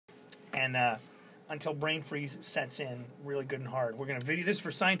then until brain freeze sets in really good and hard. We're going to video this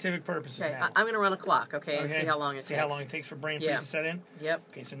for scientific purposes now. I'm going to run a clock, okay, and see how long it takes. See how long it takes for brain freeze to set in? Yep.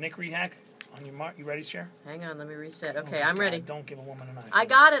 Okay, so Nick Rehack, on your mark. You ready, Cher? Hang on, let me reset. Okay, I'm ready. Don't give a woman a knife. I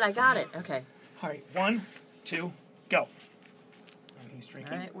got it. Okay. All right, 1, 2, go. And he's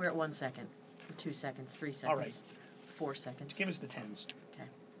drinking. All right, we're at 1 second. 2 seconds, 3 seconds. All right. 4 seconds. Just give us the tens. Okay.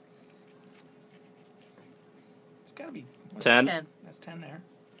 It's got to be 10. 10. That's 10 there.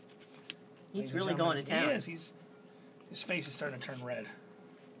 He's really going to town. He is. His face is starting to turn red.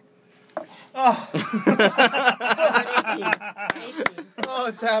 Oh, 18. oh,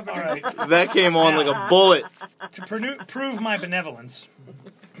 it's happening. All right. That came on like a bullet. To prove my benevolence,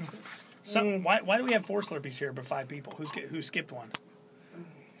 why do we have 4 Slurpees here but 5 people? Who skipped one?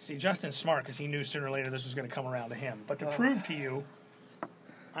 See, Justin's smart because he knew sooner or later this was going to come around to him. But to prove to you,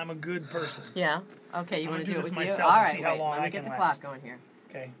 I'm a good person. Yeah. Okay, you want to do this it with myself you? and All see right, how long let me I get can the last. clock going here.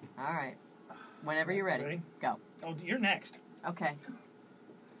 Okay. All right. Whenever you're ready. Ready? Go. Oh, you're next. Okay.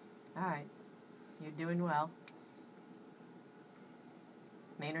 All right. You're doing well.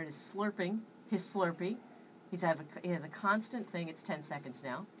 Maynard is slurping his Slurpee. He has a constant thing. It's 10 seconds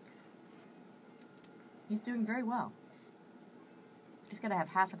now. He's doing very well. He's got to have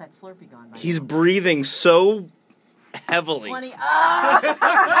half of that Slurpee gone by He's now. breathing so heavily. 20. God!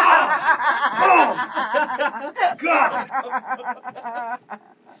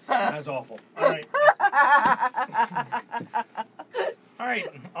 That's awful. All right. All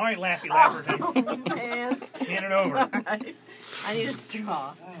right, Laffy Lafferton. Oh, man. Hand it over. Right. I need a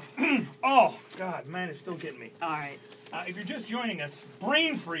straw. Oh, God, man, it's still getting me. All right. If you're just joining us,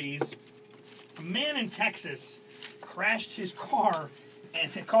 brain freeze. A man in Texas crashed his car,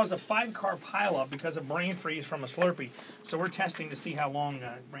 and it caused a 5-car pileup because of brain freeze from a Slurpee. So we're testing to see how long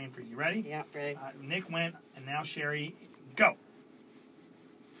brain freeze. You ready? Yeah, ready. Nick went, and now Sherry, go.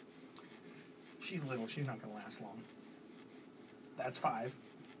 She's little. She's not going to last long. That's 5.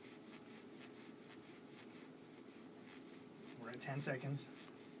 We're at 10 seconds.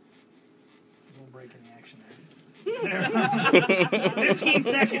 A little break in the action there. 15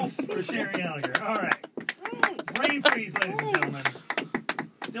 seconds for Sherry Ellinger. All right. Brain freeze, ladies and gentlemen.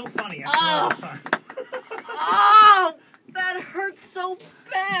 Still funny after all this time. Oh, that hurts so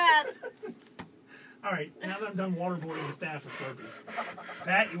bad. All right, now that I'm done waterboarding the staff of Slurpee.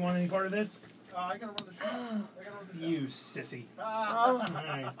 Pat, you want any part of this? I gotta run the show. You sissy. All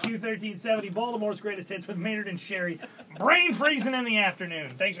right, it's Q1370, Baltimore's greatest hits with Maynard and Sherry. Brain freezing in the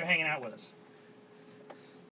afternoon. Thanks for hanging out with us.